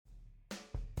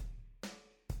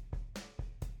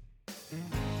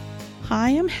Hi,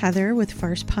 I'm Heather with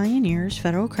First Pioneers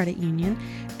Federal Credit Union,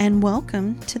 and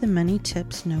welcome to the Money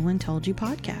Tips No One Told You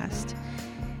podcast.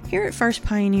 Here at First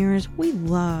Pioneers, we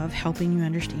love helping you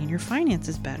understand your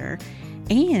finances better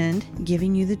and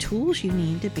giving you the tools you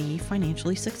need to be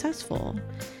financially successful.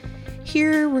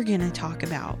 Here, we're going to talk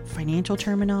about financial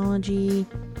terminology,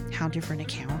 how different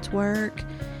accounts work.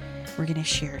 We're going to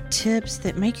share tips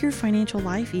that make your financial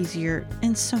life easier,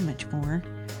 and so much more.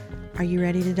 Are you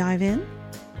ready to dive in?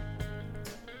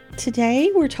 Today,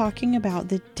 we're talking about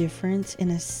the difference in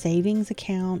a savings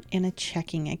account and a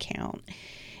checking account.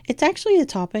 It's actually a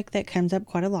topic that comes up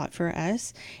quite a lot for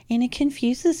us, and it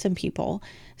confuses some people.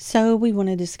 So we want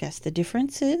to discuss the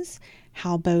differences,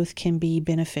 how both can be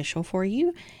beneficial for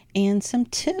you, and some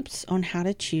tips on how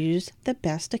to choose the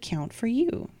best account for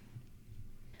you.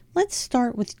 Let's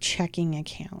start with checking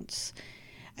accounts.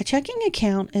 A checking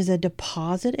account is a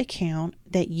deposit account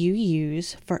that you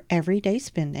use for everyday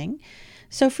spending.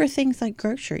 So for things like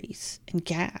groceries and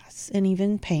gas and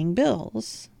even paying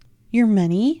bills. Your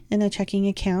money in a checking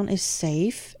account is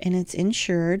safe and it's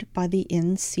insured by the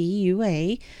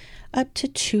NCUA up to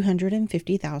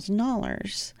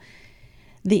 $250,000.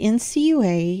 The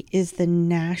NCUA is the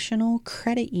National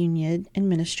Credit Union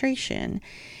Administration,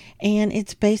 and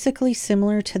it's basically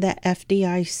similar to the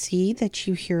FDIC that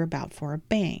you hear about for a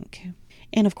bank.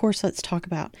 And of course, let's talk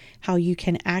about how you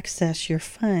can access your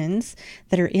funds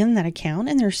that are in that account.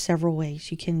 And there's several ways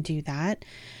you can do that.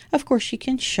 Of course, you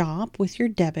can shop with your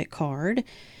debit card.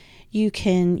 You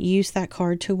can use that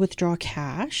card to withdraw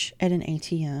cash at an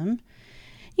ATM.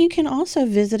 You can also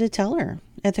visit a teller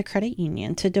at the credit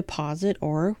union to deposit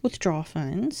or withdraw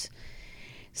funds.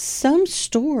 Some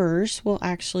stores will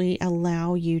actually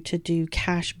allow you to do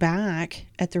cash back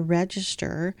at the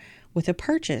register with a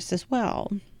purchase as well.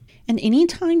 And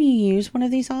anytime you use one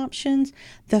of these options,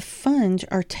 the funds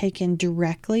are taken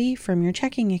directly from your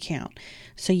checking account.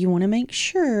 So you want to make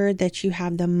sure that you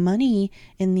have the money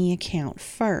in the account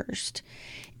first.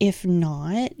 If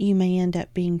not, you may end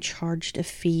up being charged a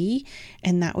fee,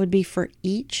 and that would be for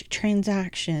each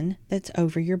transaction that's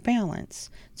over your balance.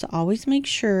 So always make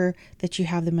sure that you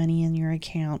have the money in your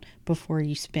account before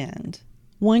you spend.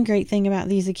 One great thing about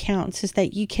these accounts is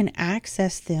that you can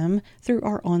access them through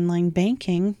our online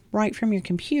banking right from your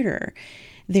computer.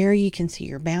 There you can see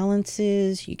your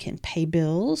balances, you can pay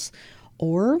bills,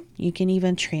 or you can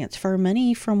even transfer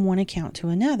money from one account to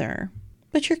another.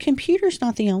 But your computer's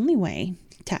not the only way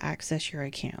to access your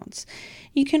accounts.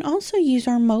 You can also use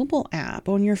our mobile app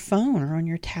on your phone or on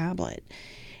your tablet.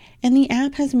 And the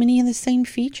app has many of the same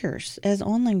features as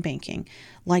online banking,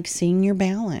 like seeing your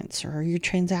balance or your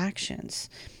transactions.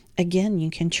 Again,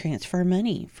 you can transfer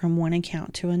money from one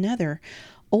account to another,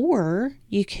 or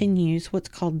you can use what's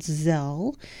called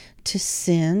Zelle to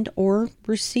send or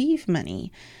receive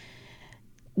money.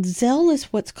 Zelle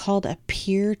is what's called a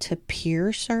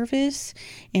peer-to-peer service,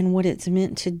 and what it's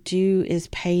meant to do is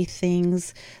pay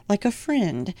things like a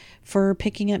friend for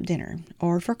picking up dinner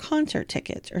or for concert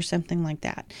tickets or something like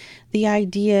that. The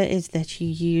idea is that you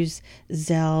use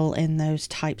Zelle and those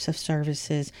types of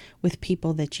services with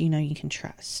people that you know you can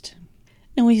trust.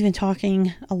 Now, we've been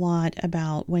talking a lot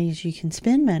about ways you can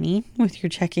spend money with your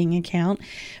checking account,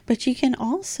 but you can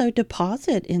also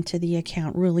deposit into the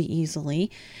account really easily,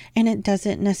 and it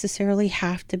doesn't necessarily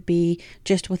have to be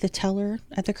just with a teller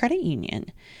at the credit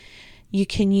union. You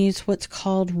can use what's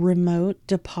called remote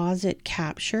deposit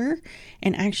capture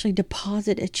and actually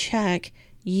deposit a check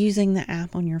using the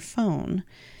app on your phone.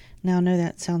 Now, I know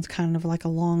that sounds kind of like a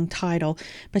long title,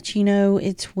 but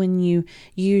it's when you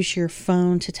use your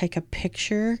phone to take a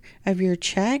picture of your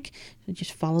check. You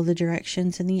just follow the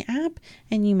directions in the app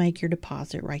and you make your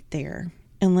deposit right there.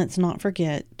 And let's not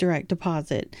forget direct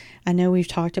deposit. I know we've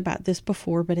talked about this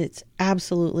before, but it's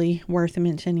absolutely worth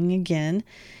mentioning again.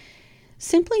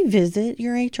 Simply visit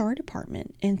your HR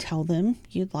department and tell them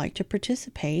you'd like to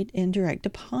participate in direct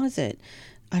deposit.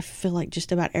 I feel like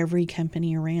just about every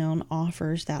company around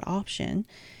offers that option.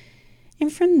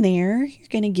 And from there, you're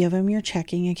going to give them your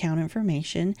checking account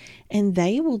information, and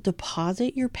they will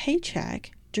deposit your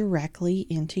paycheck directly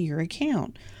into your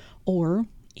account, or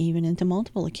even into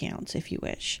multiple accounts if you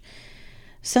wish.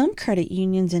 Some credit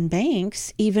unions and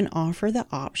banks even offer the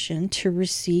option to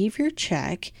receive your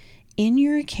check in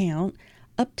your account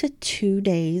up to 2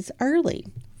 days early.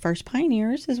 First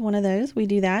Pioneers is one of those. We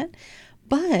do that.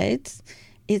 But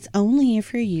it's only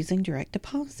if you're using direct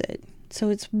deposit, so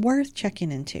it's worth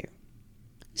checking into.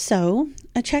 So,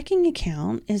 a checking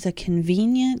account is a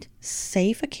convenient,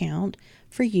 safe account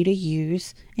for you to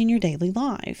use in your daily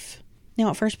life. Now,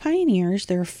 at First Pioneers,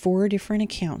 there are 4 different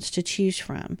accounts to choose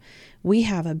from. We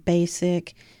have a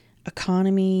basic,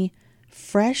 economy,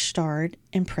 fresh start,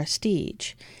 and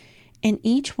prestige. And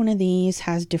each one of these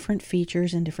has different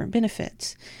features and different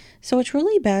benefits. So it's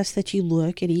really best that you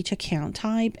look at each account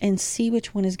type and see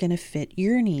which one is going to fit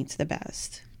your needs the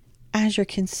best. As you're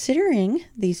considering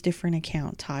these different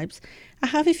account types, I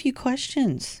have a few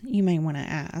questions you may want to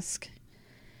ask.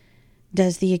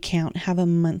 Does the account have a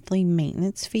monthly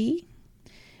maintenance fee?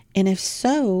 And if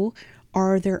so,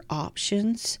 are there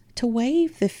options to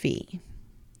waive the fee?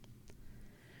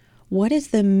 What is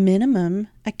the minimum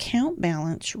account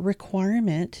balance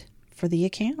requirement for the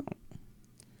account?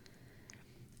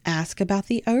 Ask about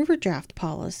the overdraft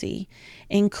policy,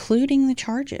 including the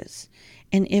charges,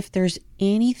 and if there's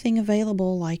anything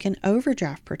available like an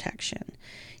overdraft protection.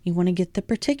 You want to get the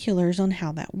particulars on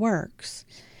how that works.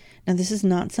 Now, this is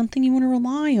not something you want to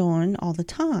rely on all the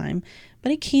time,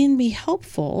 but it can be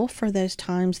helpful for those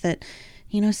times that,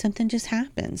 something just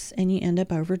happens and you end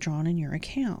up overdrawn in your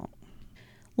account.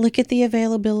 Look at the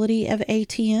availability of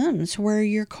ATMs where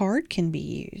your card can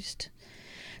be used.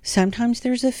 Sometimes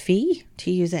there's a fee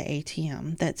to use an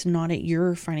ATM that's not at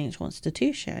your financial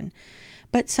institution,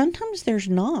 but sometimes there's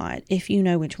not if you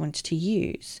know which ones to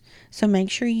use. So make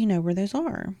sure you know where those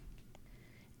are.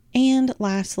 And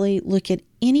lastly, look at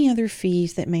any other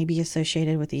fees that may be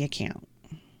associated with the account.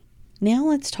 Now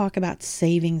let's talk about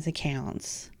savings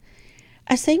accounts.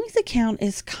 A savings account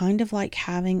is kind of like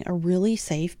having a really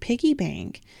safe piggy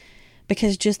bank,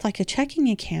 because just like a checking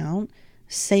account,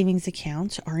 savings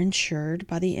accounts are insured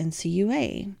by the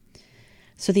NCUA.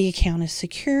 So the account is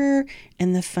secure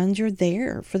and the funds are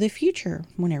there for the future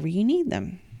whenever you need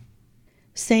them.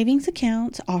 Savings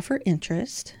accounts offer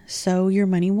interest, so your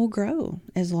money will grow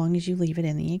as long as you leave it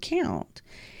in the account.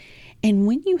 And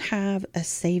when you have a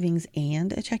savings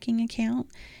and a checking account,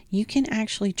 you can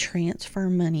actually transfer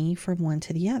money from one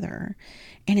to the other.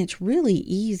 And it's really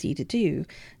easy to do,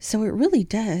 so it really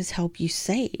does help you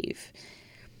save.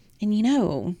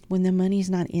 And when the money's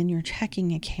not in your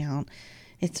checking account,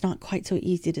 it's not quite so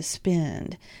easy to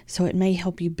spend. So it may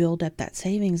help you build up that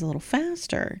savings a little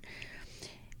faster.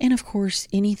 And of course,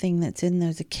 anything that's in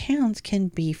those accounts can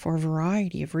be for a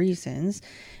variety of reasons.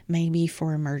 Maybe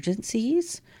for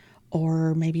emergencies,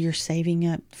 or maybe you're saving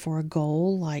up for a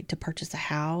goal like to purchase a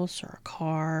house or a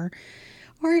car,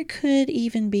 or it could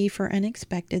even be for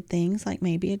unexpected things like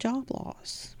maybe a job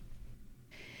loss.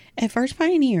 At First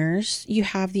Pioneers, you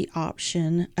have the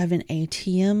option of an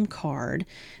ATM card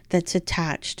that's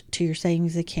attached to your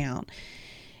savings account.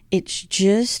 It's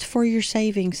just for your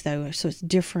savings though, so it's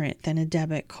different than a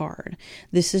debit card.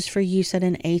 This is for use at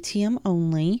an ATM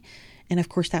only, and of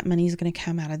course that money is going to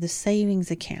come out of the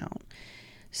savings account.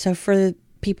 So for the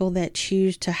people that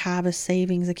choose to have a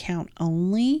savings account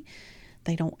only,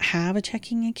 they don't have a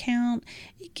checking account,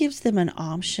 it gives them an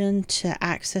option to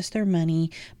access their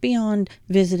money beyond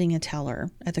visiting a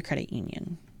teller at the credit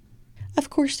union. Of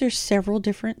course, there's several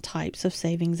different types of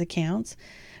savings accounts.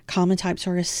 Common types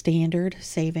are a standard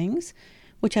savings,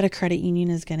 which at a credit union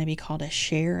is going to be called a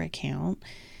share account.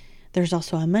 There's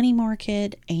also a money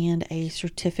market and a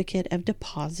certificate of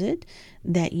deposit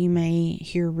that you may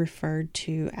hear referred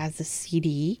to as a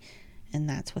CD, and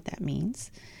that's what that means.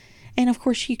 And of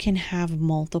course, you can have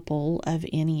multiple of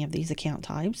any of these account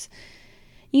types.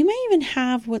 You may even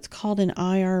have what's called an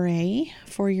IRA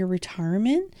for your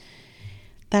retirement.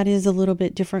 That is a little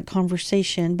bit different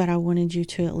conversation, but I wanted you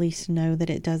to at least know that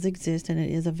it does exist and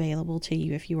it is available to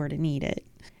you if you were to need it.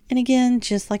 And again,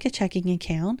 just like a checking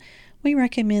account, we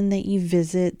recommend that you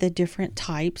visit the different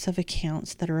types of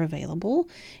accounts that are available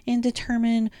and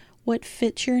determine what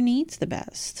fits your needs the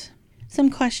best. Some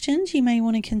questions you may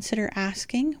want to consider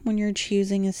asking when you're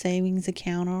choosing a savings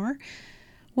account are,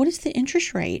 what is the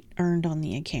interest rate earned on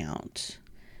the account?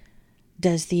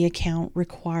 Does the account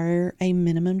require a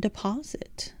minimum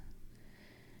deposit?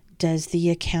 Does the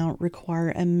account require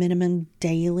a minimum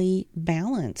daily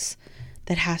balance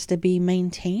that has to be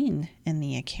maintained in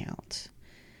the account?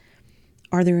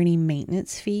 Are there any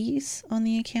maintenance fees on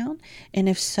the account? And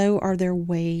if so, are there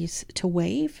ways to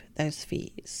waive those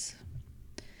fees?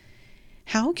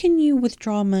 How can you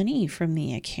withdraw money from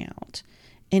the account?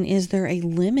 And is there a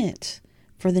limit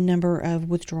for the number of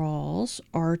withdrawals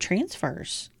or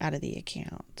transfers out of the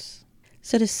account?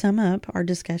 So to sum up our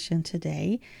discussion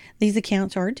today, these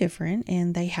accounts are different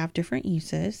and they have different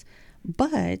uses,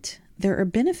 but there are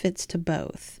benefits to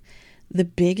both. The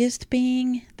biggest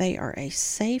being they are a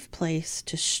safe place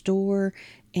to store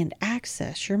and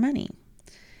access your money.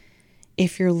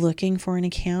 If you're looking for an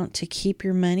account to keep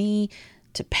your money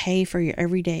to pay for your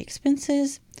everyday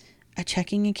expenses, a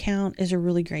checking account is a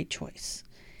really great choice.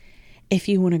 If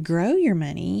you want to grow your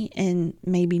money and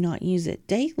maybe not use it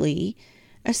daily,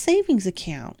 a savings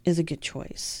account is a good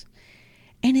choice.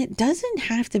 And it doesn't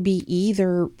have to be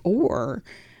either or.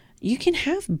 You can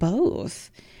have both.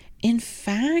 In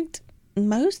fact,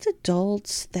 most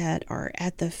adults that are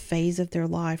at the phase of their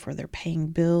life where they're paying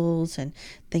bills and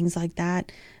things like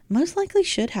that, most likely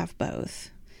should have both.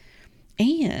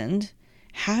 And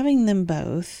having them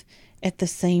both at the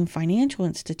same financial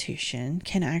institution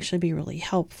can actually be really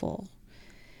helpful.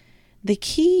 The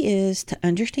key is to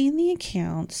understand the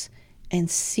accounts and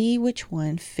see which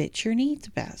one fits your needs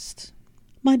best.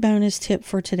 My bonus tip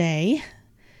for today: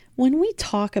 when we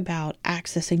talk about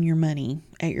accessing your money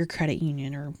at your credit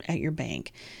union or at your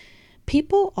bank,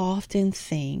 people often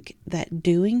think that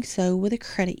doing so with a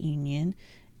credit union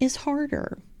is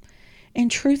harder.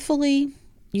 And truthfully,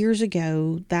 years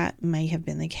ago, that may have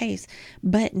been the case.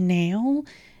 But now,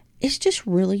 it's just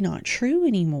really not true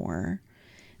anymore.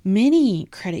 Many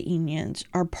credit unions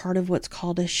are part of what's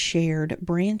called a shared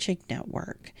branching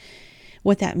network.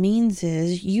 What that means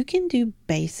is you can do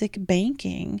basic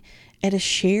banking at a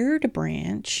shared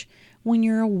branch when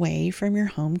you're away from your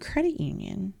home credit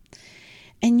union.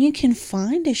 And you can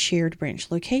find a shared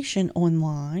branch location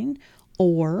online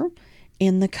or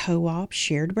in the Co-op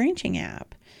Shared Branching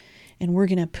app. And we're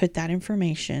going to put that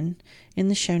information in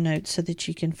the show notes so that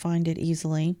you can find it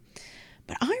easily.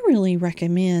 But I really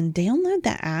recommend download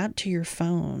the app to your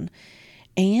phone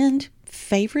and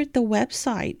favorite the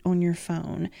website on your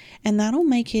phone, and that'll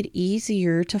make it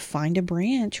easier to find a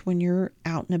branch when you're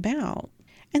out and about.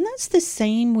 And that's the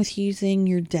same with using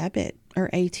your debit or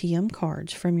ATM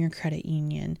cards from your credit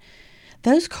union.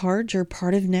 Those cards are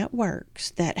part of networks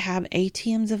that have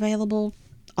ATMs available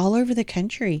all over the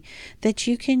country that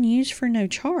you can use for no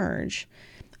charge.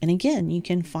 And again, you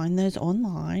can find those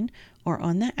online or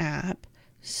on the app.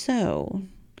 So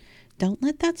don't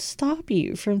let that stop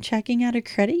you from checking out a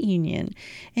credit union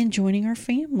and joining our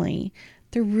family.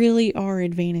 There really are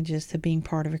advantages to being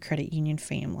part of a credit union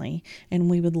family, and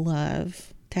we would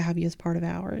love to have you as part of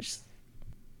ours.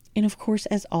 And of course,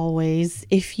 as always,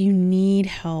 if you need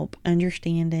help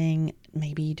understanding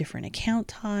maybe different account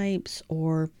types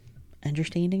or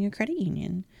understanding a credit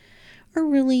union, or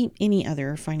really any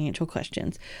other financial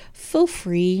questions, feel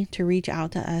free to reach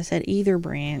out to us at either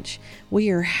branch. We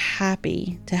are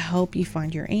happy to help you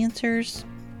find your answers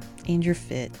and your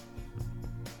fit.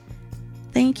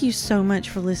 Thank you so much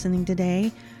for listening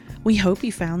today. We hope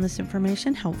you found this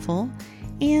information helpful,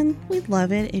 and we'd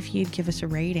love it if you'd give us a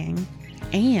rating.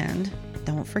 And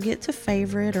don't forget to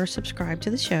favorite or subscribe to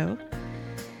the show.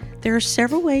 There are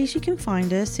several ways you can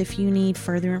find us if you need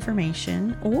further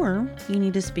information or you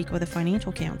need to speak with a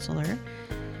financial counselor.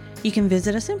 You can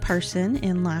visit us in person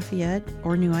in Lafayette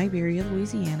or New Iberia,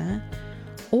 Louisiana,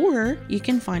 or you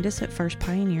can find us at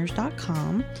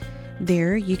firstpioneers.com.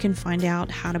 There you can find out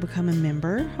how to become a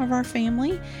member of our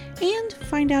family and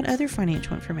find out other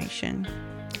financial information.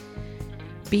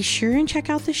 Be sure and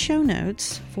check out the show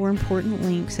notes for important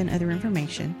links and other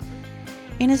information.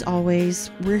 And as always,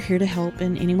 we're here to help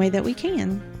in any way that we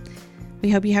can.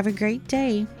 We hope you have a great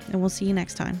day, and we'll see you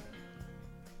next time.